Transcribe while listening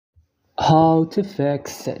How to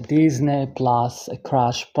fix Disney Plus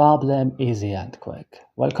crash problem easy and quick.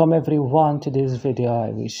 Welcome everyone to this video. I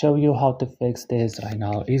will show you how to fix this right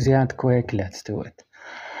now. Easy and quick, let's do it.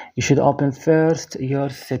 You should open first your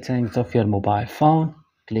settings of your mobile phone.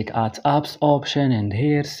 Click at apps option and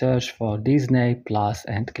here search for Disney Plus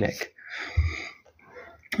and click.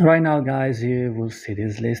 Right now guys, you will see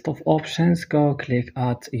this list of options. Go click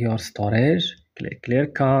at your storage, click clear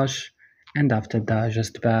cache, and after that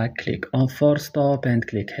just back, click on force stop and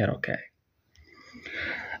click here OK.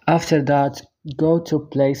 After that, go to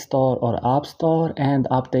Play Store or App Store and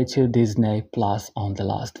update your Disney Plus on the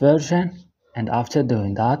last version. And after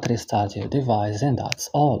doing that, restart your device and that's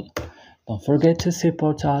all. Don't forget to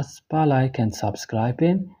support us by like and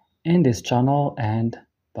subscribing in this channel, and